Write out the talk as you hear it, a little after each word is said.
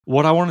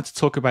What I wanted to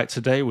talk about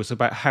today was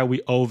about how we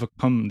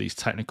overcome these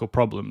technical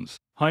problems.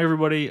 Hi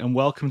everybody and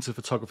welcome to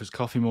Photographer's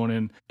Coffee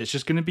Morning. It's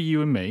just going to be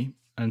you and me,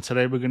 and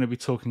today we're going to be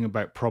talking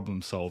about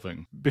problem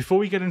solving. Before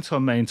we get into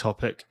our main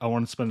topic, I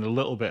want to spend a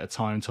little bit of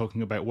time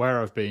talking about where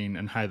I've been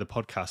and how the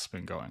podcast's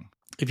been going.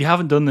 If you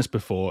haven't done this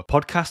before,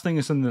 podcasting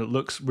is something that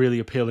looks really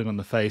appealing on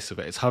the face of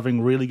it. It's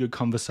having really good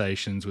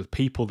conversations with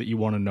people that you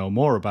want to know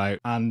more about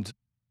and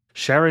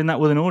sharing that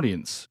with an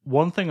audience.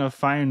 One thing I've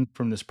found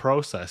from this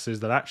process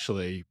is that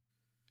actually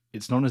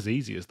it's not as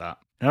easy as that.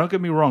 Now, don't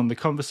get me wrong, the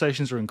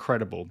conversations are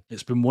incredible.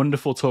 It's been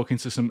wonderful talking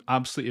to some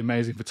absolutely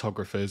amazing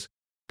photographers,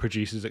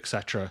 producers,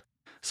 etc.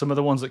 Some of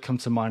the ones that come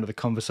to mind are the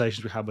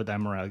conversations we had with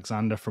Emma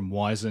Alexander from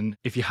Wizen.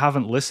 If you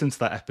haven't listened to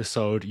that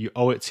episode, you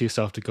owe it to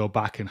yourself to go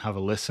back and have a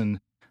listen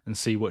and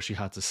see what she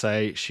had to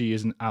say. She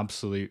is an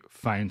absolute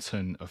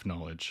fountain of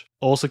knowledge.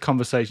 Also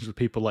conversations with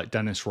people like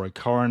Dennis Roy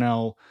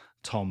Coronel,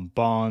 Tom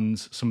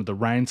Barnes, some of the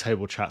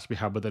roundtable chats we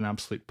had with an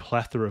absolute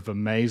plethora of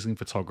amazing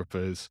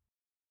photographers.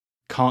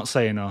 Can't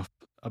say enough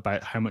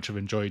about how much I've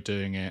enjoyed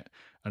doing it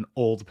and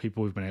all the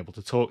people we've been able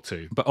to talk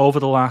to. But over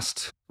the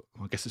last,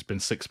 I guess it's been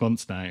 6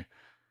 months now,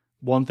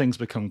 one thing's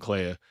become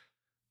clear.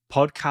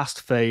 Podcast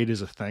fade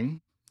is a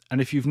thing.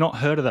 And if you've not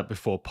heard of that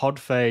before,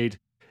 pod fade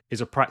is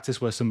a practice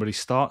where somebody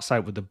starts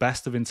out with the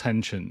best of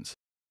intentions,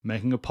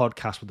 making a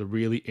podcast with a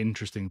really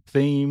interesting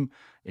theme,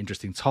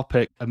 interesting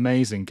topic,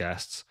 amazing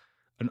guests,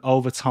 and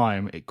over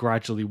time it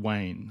gradually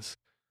wanes.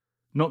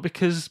 Not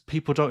because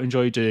people don't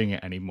enjoy doing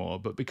it anymore,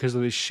 but because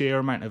of the sheer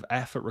amount of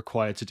effort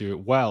required to do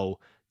it well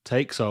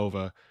takes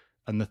over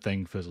and the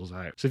thing fizzles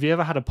out. So if you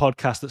ever had a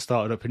podcast that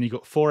started up and you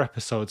got 4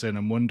 episodes in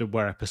and wondered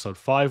where episode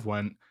 5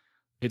 went,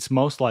 it's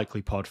most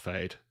likely pod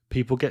fade.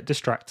 People get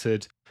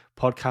distracted.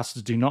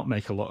 Podcasters do not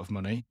make a lot of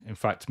money. In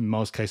fact, in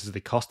most cases, they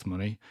cost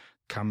money.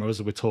 Cameras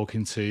that we're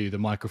talking to, the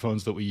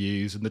microphones that we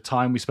use, and the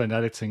time we spend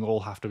editing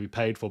all have to be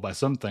paid for by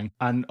something.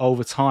 And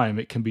over time,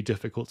 it can be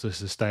difficult to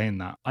sustain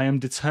that. I am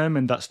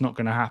determined that's not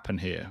going to happen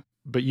here.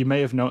 But you may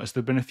have noticed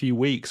there have been a few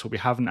weeks where we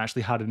haven't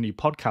actually had a new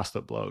podcast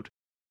upload.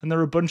 And there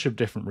are a bunch of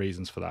different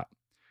reasons for that.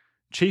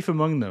 Chief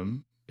among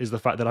them is the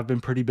fact that I've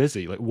been pretty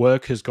busy. Like,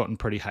 work has gotten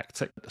pretty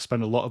hectic. I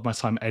spend a lot of my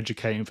time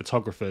educating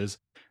photographers,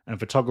 and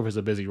photographers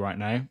are busy right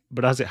now.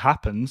 But as it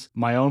happens,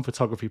 my own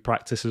photography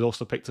practice has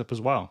also picked up as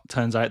well.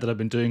 Turns out that I've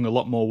been doing a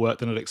lot more work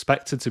than I'd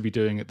expected to be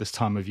doing at this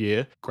time of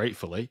year,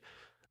 gratefully.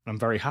 I'm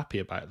very happy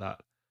about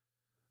that.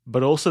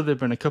 But also there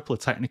have been a couple of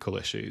technical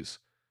issues.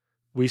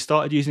 We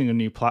started using a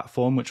new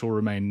platform, which will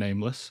remain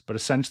nameless, but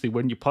essentially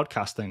when you're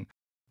podcasting,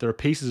 there are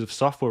pieces of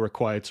software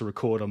required to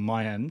record on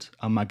my end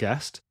and my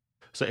guest.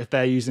 So if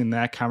they're using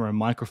their camera and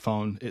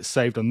microphone, it's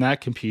saved on their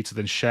computer,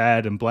 then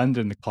shared and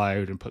blended in the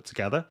cloud and put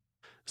together.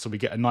 So we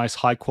get a nice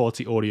high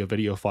quality audio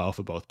video file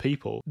for both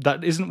people.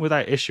 That isn't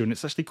without issue, and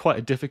it's actually quite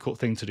a difficult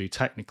thing to do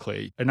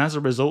technically. And as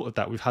a result of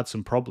that, we've had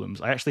some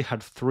problems. I actually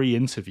had 3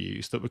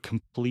 interviews that were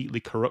completely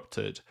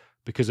corrupted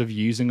because of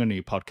using a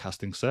new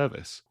podcasting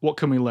service. What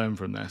can we learn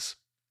from this?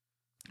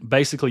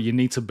 Basically, you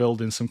need to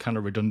build in some kind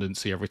of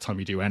redundancy every time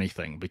you do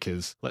anything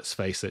because, let's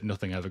face it,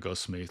 nothing ever goes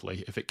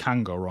smoothly. If it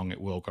can go wrong,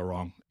 it will go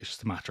wrong. It's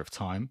just a matter of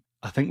time.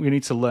 I think we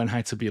need to learn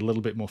how to be a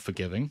little bit more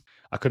forgiving.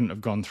 I couldn't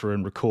have gone through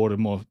and recorded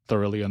more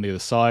thoroughly on the other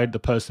side. The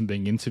person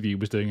being interviewed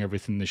was doing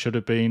everything they should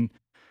have been.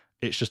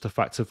 It's just a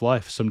fact of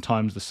life.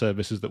 Sometimes the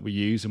services that we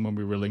use and when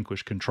we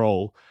relinquish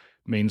control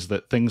means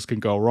that things can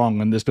go wrong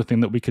and there's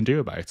nothing that we can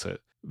do about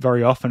it.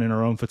 Very often in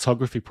our own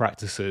photography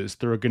practices,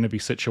 there are going to be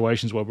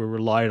situations where we're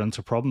relied on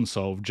to problem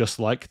solve just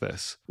like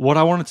this. What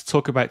I wanted to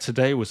talk about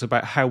today was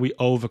about how we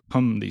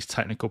overcome these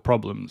technical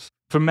problems.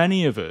 For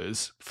many of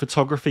us,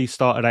 photography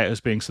started out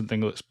as being something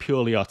that's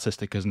purely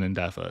artistic as an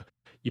endeavor.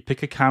 You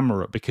pick a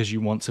camera up because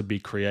you want to be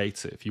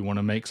creative. You want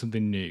to make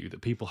something new that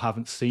people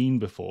haven't seen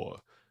before.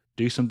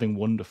 Do something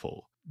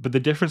wonderful. But the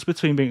difference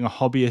between being a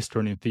hobbyist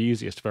or an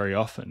enthusiast very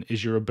often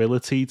is your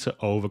ability to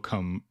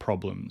overcome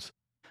problems,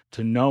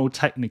 to know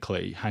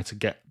technically how to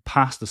get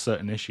past a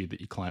certain issue that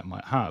your client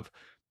might have.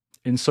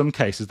 In some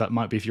cases, that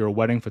might be if you're a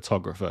wedding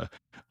photographer,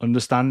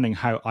 understanding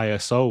how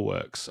ISO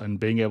works and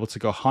being able to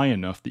go high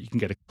enough that you can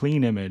get a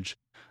clean image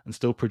and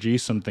still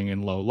produce something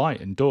in low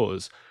light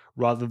indoors,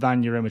 rather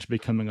than your image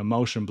becoming a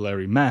motion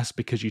blurry mess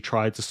because you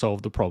tried to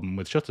solve the problem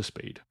with shutter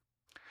speed.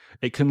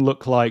 It can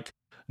look like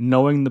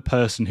knowing the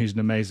person who's an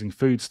amazing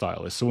food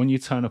stylist. So when you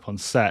turn up on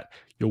set,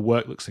 your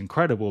work looks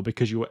incredible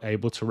because you were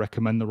able to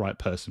recommend the right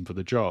person for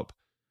the job.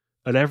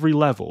 At every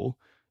level,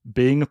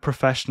 being a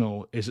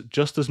professional is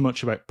just as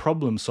much about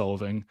problem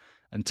solving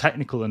and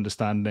technical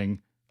understanding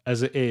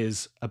as it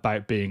is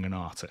about being an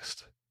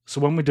artist. So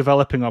when we're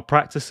developing our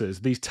practices,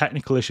 these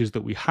technical issues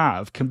that we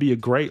have can be a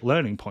great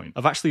learning point.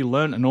 I've actually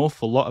learned an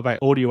awful lot about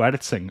audio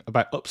editing,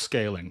 about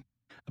upscaling,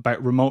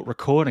 about remote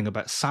recording,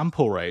 about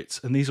sample rates,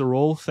 and these are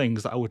all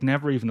things that I would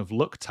never even have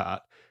looked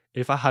at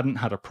if I hadn't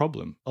had a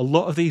problem. A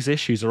lot of these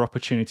issues are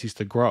opportunities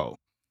to grow,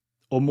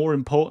 or more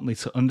importantly,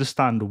 to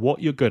understand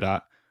what you're good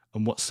at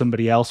and what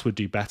somebody else would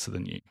do better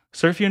than you.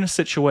 So if you're in a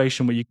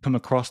situation where you come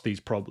across these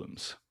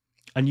problems,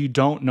 and you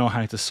don't know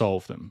how to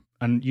solve them,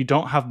 and you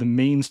don't have the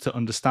means to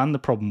understand the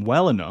problem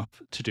well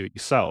enough to do it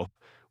yourself,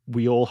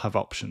 we all have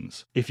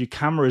options. If your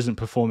camera isn't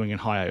performing in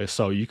high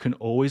ISO, you can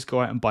always go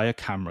out and buy a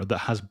camera that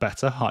has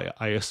better higher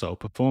ISO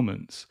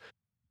performance.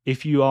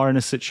 If you are in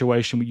a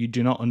situation where you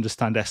do not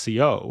understand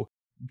SEO,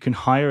 you can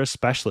hire a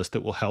specialist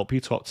that will help you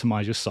to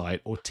optimize your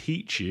site or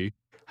teach you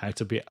how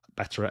to be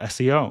better at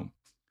SEO.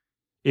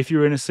 If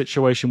you're in a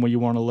situation where you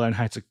want to learn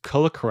how to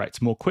color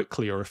correct more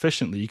quickly or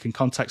efficiently, you can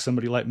contact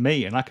somebody like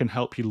me and I can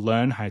help you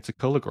learn how to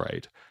color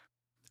grade.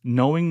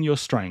 Knowing your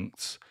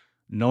strengths,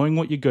 knowing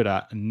what you're good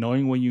at, and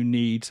knowing where you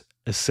need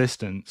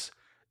assistance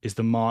is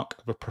the mark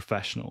of a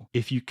professional.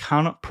 If you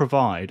cannot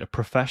provide a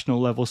professional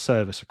level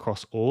service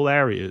across all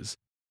areas,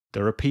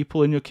 there are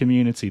people in your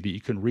community that you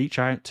can reach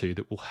out to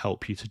that will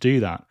help you to do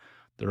that.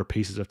 There are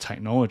pieces of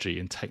technology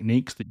and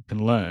techniques that you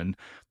can learn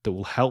that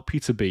will help you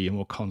to be a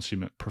more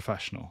consummate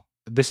professional.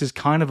 This is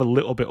kind of a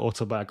little bit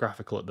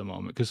autobiographical at the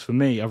moment because for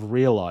me, I've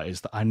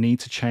realized that I need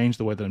to change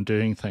the way that I'm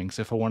doing things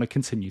if I want to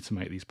continue to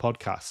make these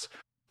podcasts.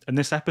 And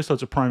this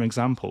episode's a prime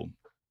example.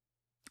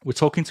 We're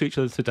talking to each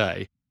other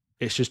today.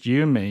 It's just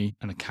you and me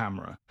and a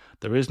camera.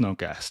 There is no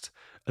guest.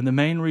 And the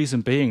main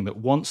reason being that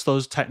once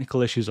those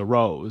technical issues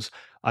arose,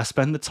 I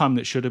spent the time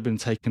that should have been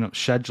taken up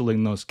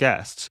scheduling those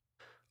guests,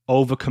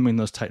 overcoming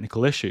those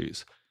technical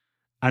issues.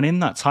 And in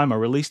that time, I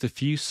released a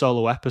few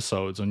solo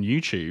episodes on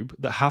YouTube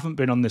that haven't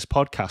been on this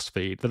podcast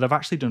feed that have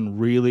actually done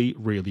really,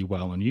 really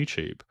well on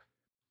YouTube.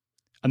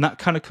 And that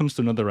kind of comes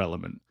to another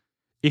element.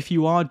 If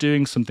you are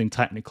doing something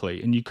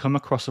technically and you come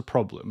across a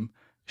problem,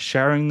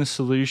 sharing the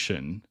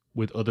solution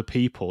with other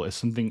people is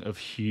something of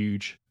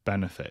huge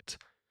benefit.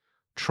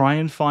 Try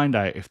and find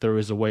out if there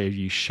is a way of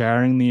you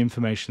sharing the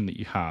information that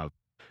you have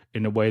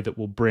in a way that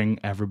will bring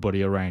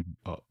everybody around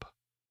you up.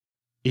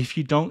 If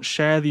you don't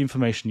share the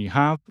information you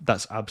have,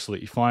 that's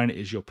absolutely fine. It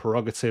is your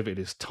prerogative. It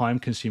is time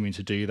consuming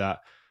to do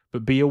that.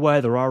 But be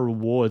aware there are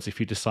rewards if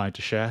you decide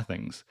to share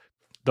things.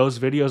 Those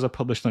videos I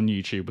published on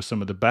YouTube were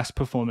some of the best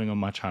performing on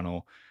my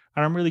channel,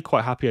 and I'm really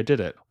quite happy I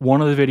did it.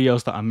 One of the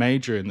videos that I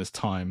made during this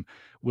time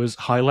was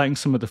highlighting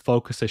some of the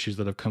focus issues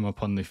that have come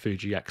up on the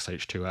Fuji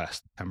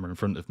X-H2S camera in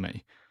front of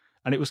me.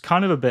 And it was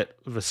kind of a bit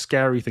of a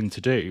scary thing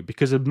to do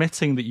because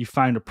admitting that you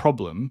found a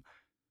problem,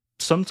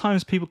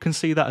 sometimes people can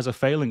see that as a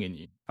failing in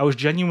you. I was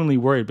genuinely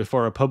worried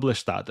before I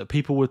published that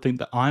people would think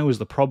that I was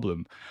the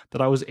problem,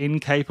 that I was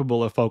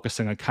incapable of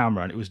focusing a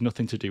camera and it was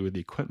nothing to do with the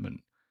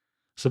equipment.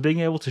 So being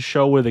able to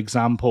show with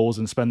examples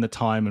and spend the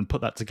time and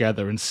put that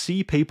together and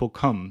see people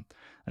come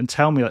and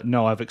tell me that,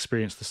 no, I've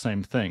experienced the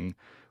same thing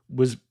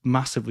was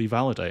massively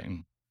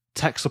validating.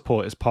 Tech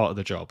support is part of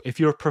the job. If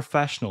you're a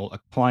professional, a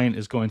client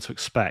is going to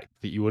expect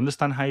that you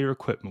understand how your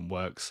equipment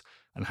works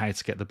and how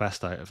to get the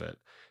best out of it.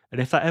 And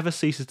if that ever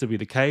ceases to be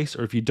the case,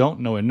 or if you don't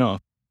know enough,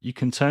 you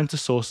can turn to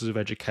sources of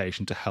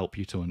education to help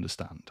you to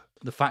understand.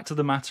 The fact of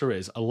the matter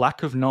is, a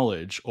lack of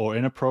knowledge or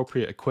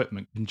inappropriate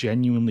equipment can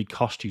genuinely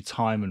cost you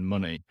time and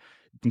money.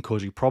 It can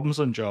cause you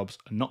problems on jobs,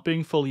 and not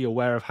being fully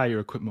aware of how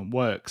your equipment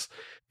works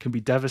can be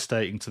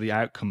devastating to the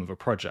outcome of a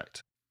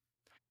project.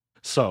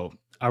 So,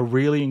 I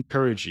really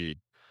encourage you,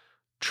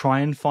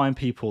 try and find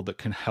people that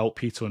can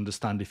help you to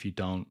understand if you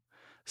don't.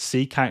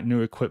 Seek out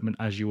new equipment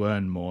as you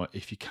earn more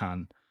if you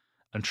can.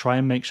 And try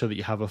and make sure that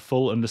you have a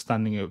full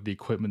understanding of the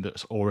equipment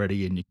that's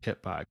already in your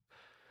kit bag.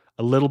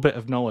 A little bit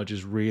of knowledge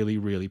is really,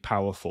 really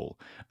powerful.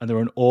 And there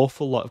are an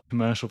awful lot of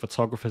commercial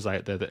photographers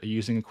out there that are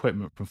using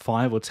equipment from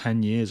 5 or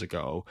 10 years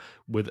ago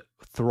with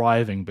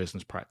thriving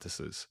business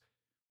practices.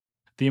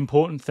 The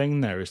important thing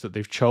there is that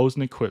they've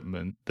chosen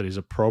equipment that is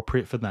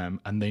appropriate for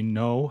them and they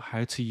know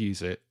how to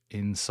use it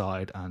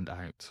inside and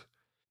out.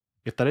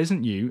 If that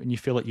isn't you and you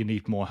feel like you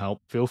need more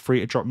help, feel free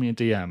to drop me a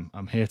DM.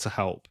 I'm here to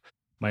help.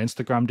 My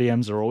Instagram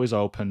DMs are always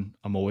open.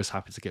 I'm always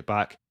happy to get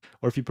back.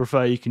 Or if you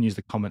prefer, you can use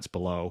the comments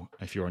below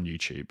if you're on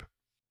YouTube.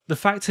 The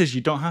fact is, you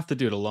don't have to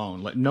do it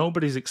alone. Like,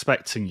 nobody's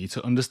expecting you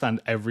to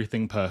understand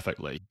everything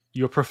perfectly.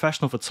 You're a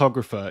professional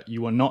photographer.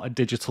 You are not a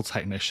digital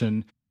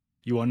technician.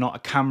 You are not a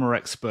camera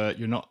expert.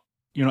 You're not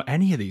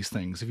any of these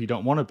things if you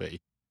don't want to be.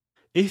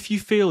 If you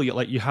feel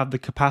like you have the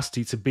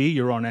capacity to be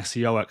your own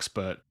SEO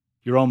expert,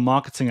 your own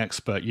marketing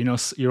expert,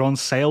 your own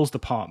sales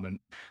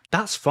department,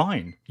 that's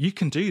fine. You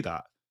can do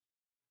that.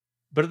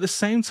 But at the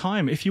same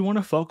time, if you want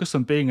to focus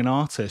on being an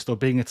artist or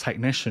being a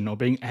technician or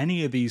being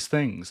any of these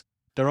things,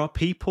 there are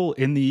people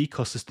in the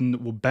ecosystem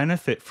that will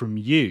benefit from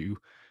you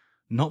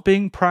not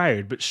being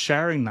proud, but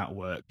sharing that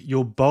work.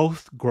 You'll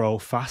both grow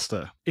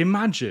faster.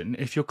 Imagine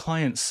if your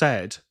client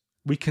said,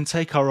 we can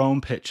take our own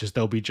pictures,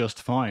 they'll be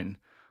just fine.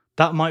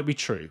 That might be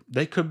true.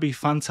 They could be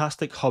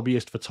fantastic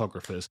hobbyist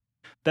photographers.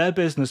 Their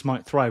business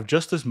might thrive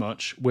just as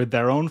much with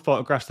their own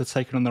photographs they're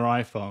taking on their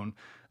iPhone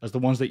as the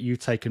ones that you've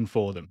taken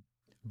for them.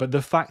 But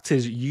the fact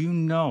is, you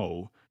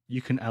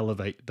can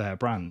elevate their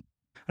brand.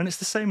 And it's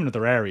the same in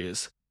other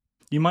areas.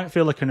 You might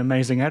feel like an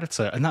amazing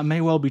editor, and that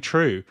may well be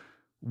true.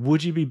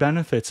 Would you be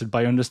benefited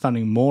by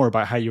understanding more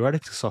about how your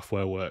editing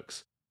software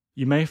works?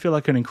 You may feel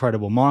like an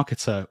incredible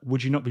marketer.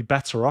 Would you not be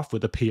better off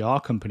with a PR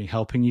company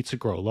helping you to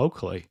grow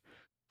locally?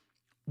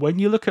 When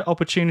you look at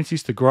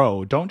opportunities to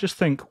grow, don't just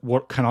think,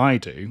 what can I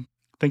do?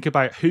 Think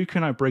about who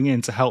can I bring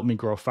in to help me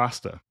grow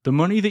faster. The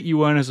money that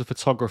you earn as a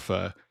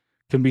photographer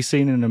can be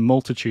seen in a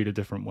multitude of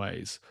different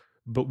ways.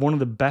 But one of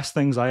the best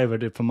things I ever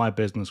did for my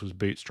business was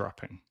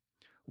bootstrapping.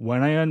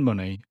 When I earn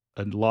money,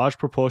 a large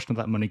proportion of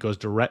that money goes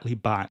directly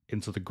back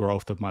into the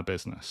growth of my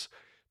business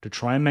to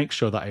try and make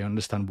sure that I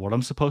understand what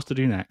I'm supposed to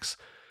do next,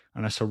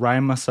 and I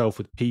surround myself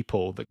with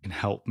people that can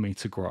help me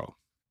to grow.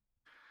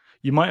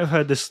 You might have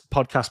heard this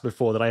podcast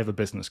before that I have a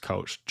business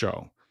coach,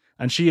 Jo,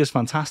 and she is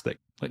fantastic,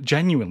 like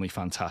genuinely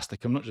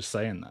fantastic. I'm not just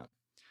saying that.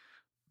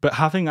 But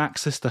having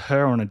access to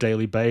her on a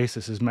daily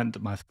basis has meant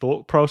that my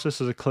thought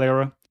processes are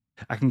clearer.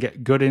 I can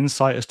get good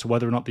insight as to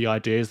whether or not the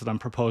ideas that I'm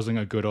proposing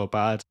are good or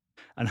bad.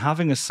 And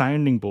having a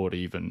sounding board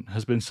even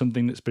has been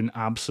something that's been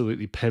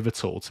absolutely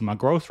pivotal to my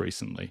growth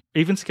recently.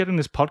 Even to getting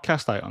this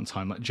podcast out on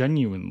time, like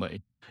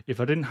genuinely, if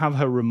I didn't have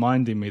her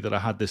reminding me that I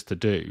had this to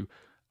do,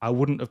 I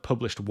wouldn't have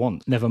published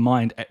once, never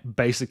mind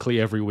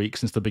basically every week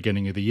since the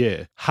beginning of the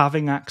year.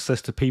 Having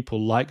access to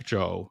people like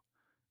Jo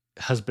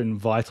has been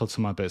vital to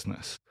my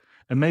business.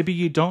 And maybe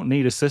you don't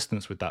need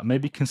assistance with that.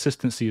 Maybe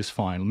consistency is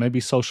fine.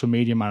 Maybe social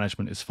media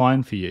management is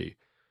fine for you.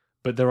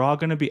 But there are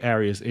going to be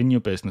areas in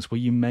your business where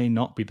you may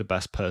not be the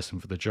best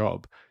person for the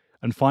job.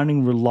 And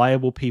finding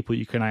reliable people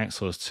you can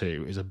outsource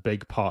to is a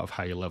big part of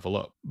how you level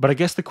up. But I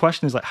guess the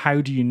question is, like,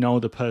 how do you know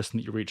the person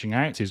that you're reaching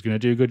out to is going to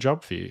do a good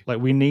job for you? Like,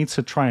 we need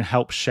to try and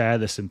help share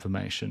this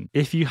information.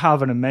 If you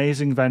have an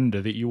amazing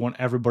vendor that you want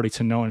everybody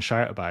to know and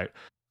shout about,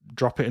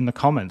 drop it in the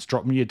comments,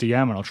 drop me a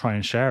DM and I'll try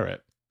and share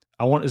it.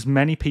 I want as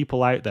many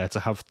people out there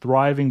to have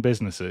thriving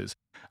businesses,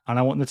 and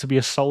I want there to be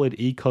a solid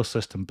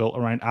ecosystem built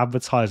around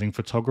advertising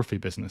photography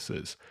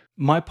businesses.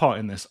 My part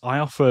in this, I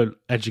offer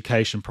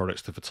education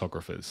products to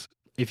photographers.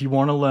 If you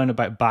want to learn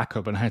about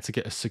backup and how to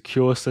get a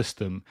secure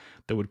system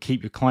that would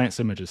keep your clients'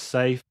 images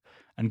safe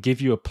and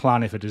give you a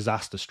plan if a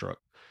disaster struck,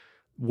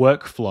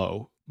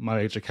 Workflow,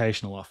 my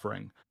educational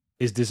offering,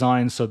 is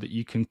designed so that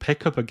you can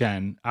pick up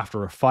again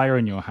after a fire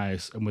in your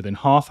house and within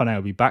half an hour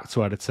be back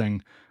to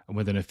editing, and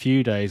within a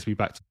few days be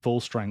back to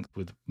full strength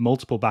with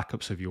multiple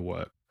backups of your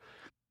work.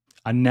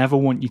 I never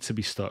want you to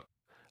be stuck.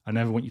 I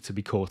never want you to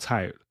be caught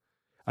out.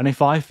 And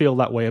if I feel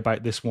that way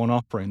about this one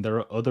offering, there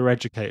are other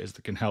educators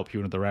that can help you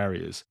in other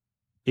areas.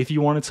 If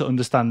you wanted to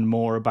understand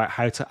more about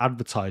how to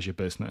advertise your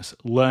business,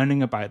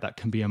 learning about that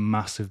can be a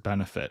massive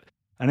benefit.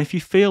 And if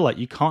you feel like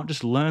you can't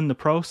just learn the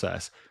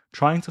process,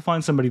 trying to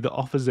find somebody that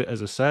offers it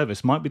as a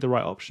service might be the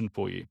right option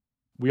for you.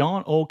 We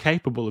aren't all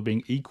capable of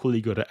being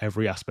equally good at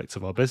every aspect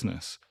of our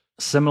business.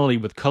 Similarly,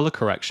 with color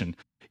correction,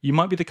 you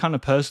might be the kind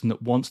of person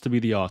that wants to be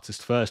the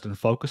artist first and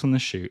focus on the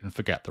shoot and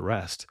forget the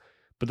rest.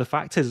 But the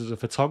fact is, as a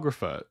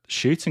photographer,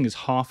 shooting is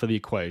half of the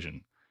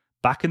equation.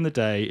 Back in the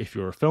day, if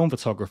you're a film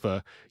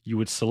photographer, you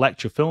would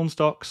select your film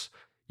stocks,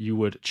 you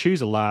would choose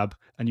a lab,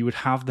 and you would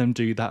have them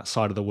do that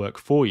side of the work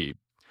for you.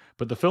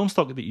 But the film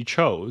stock that you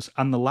chose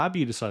and the lab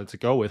you decided to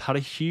go with had a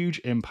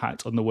huge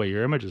impact on the way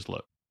your images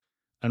look.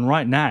 And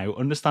right now,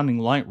 understanding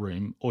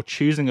Lightroom or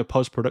choosing a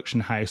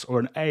post-production house or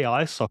an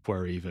AI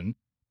software even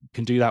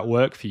can do that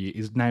work for you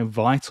is now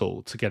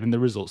vital to getting the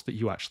results that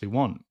you actually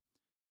want.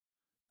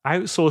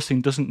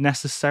 Outsourcing doesn't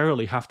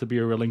necessarily have to be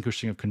a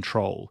relinquishing of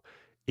control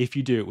if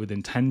you do it with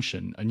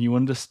intention and you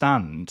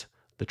understand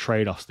the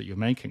trade-offs that you're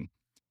making.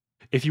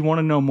 If you want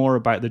to know more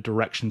about the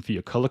direction for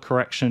your color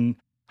correction,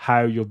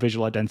 how your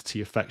visual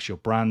identity affects your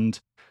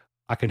brand,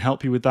 I can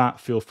help you with that.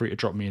 Feel free to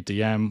drop me a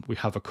DM. We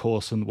have a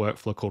course and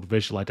workflow called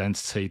Visual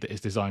Identity that is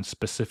designed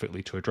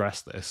specifically to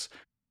address this.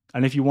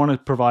 And if you want to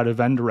provide a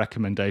vendor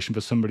recommendation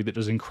for somebody that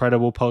does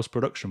incredible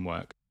post-production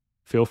work,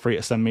 feel free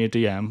to send me a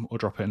DM or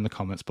drop it in the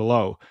comments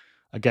below.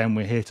 Again,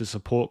 we're here to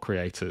support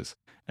creators.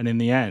 And in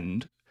the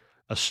end,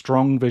 a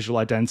strong visual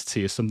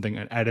identity is something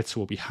an editor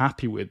will be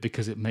happy with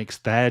because it makes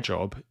their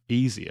job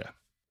easier.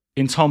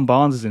 In Tom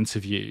Barnes'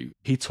 interview,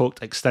 he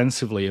talked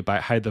extensively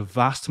about how the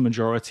vast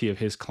majority of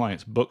his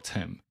clients booked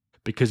him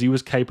because he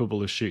was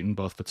capable of shooting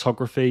both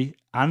photography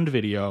and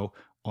video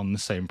on the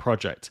same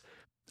project.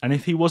 And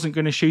if he wasn't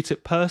going to shoot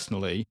it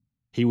personally,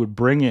 he would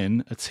bring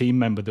in a team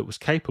member that was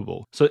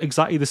capable. So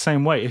exactly the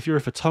same way, if you're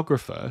a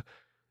photographer,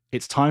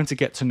 it's time to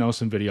get to know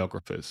some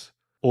videographers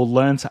or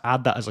learn to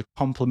add that as a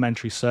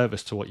complementary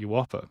service to what you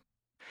offer.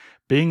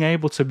 Being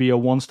able to be a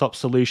one-stop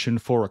solution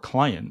for a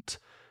client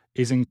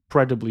is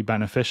incredibly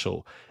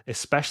beneficial,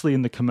 especially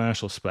in the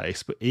commercial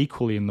space, but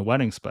equally in the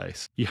wedding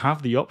space. You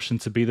have the option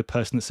to be the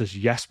person that says,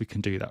 yes, we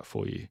can do that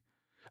for you.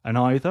 And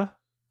either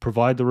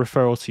provide the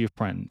referral to your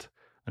friend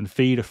and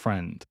feed a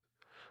friend,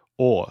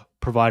 or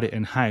provide it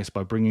in-house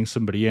by bringing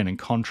somebody in and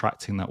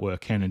contracting that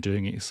work in and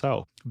doing it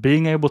yourself.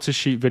 Being able to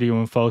shoot video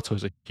and photo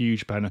is a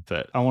huge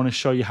benefit. I want to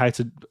show you how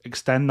to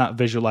extend that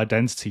visual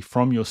identity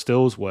from your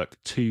stills work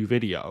to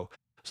video,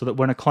 so that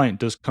when a client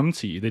does come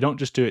to you, they don't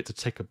just do it to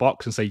tick a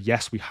box and say,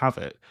 yes, we have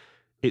it.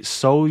 It's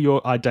so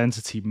your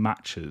identity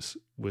matches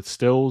with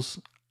stills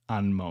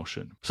and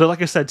motion. So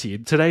like I said to you,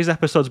 today's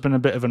episode's been a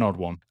bit of an odd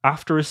one.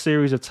 After a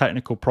series of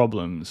technical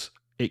problems,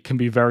 it can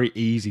be very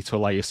easy to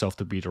allow yourself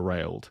to be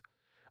derailed.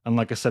 And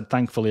like I said,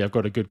 thankfully, I've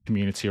got a good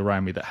community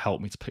around me that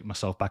helped me to pick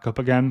myself back up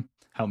again,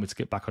 helped me to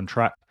get back on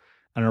track.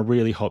 And I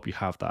really hope you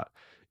have that.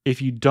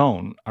 If you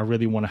don't, I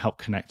really want to help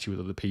connect you with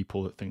other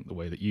people that think the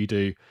way that you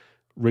do.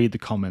 Read the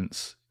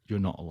comments. You're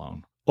not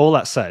alone. All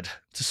that said,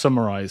 to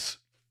summarize,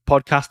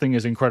 podcasting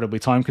is incredibly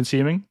time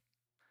consuming.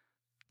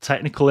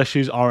 Technical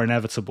issues are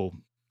inevitable,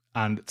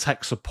 and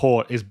tech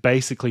support is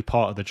basically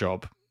part of the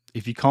job.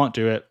 If you can't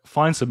do it,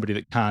 find somebody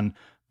that can,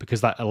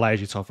 because that allows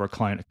you to offer a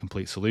client a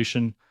complete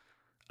solution.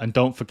 And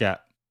don't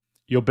forget,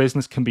 your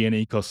business can be an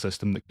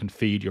ecosystem that can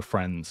feed your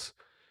friends.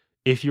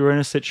 If you're in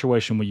a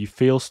situation where you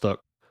feel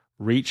stuck,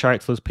 reach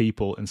out to those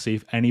people and see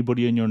if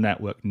anybody in your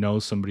network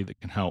knows somebody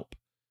that can help.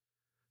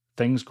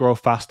 Things grow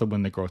faster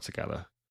when they grow together.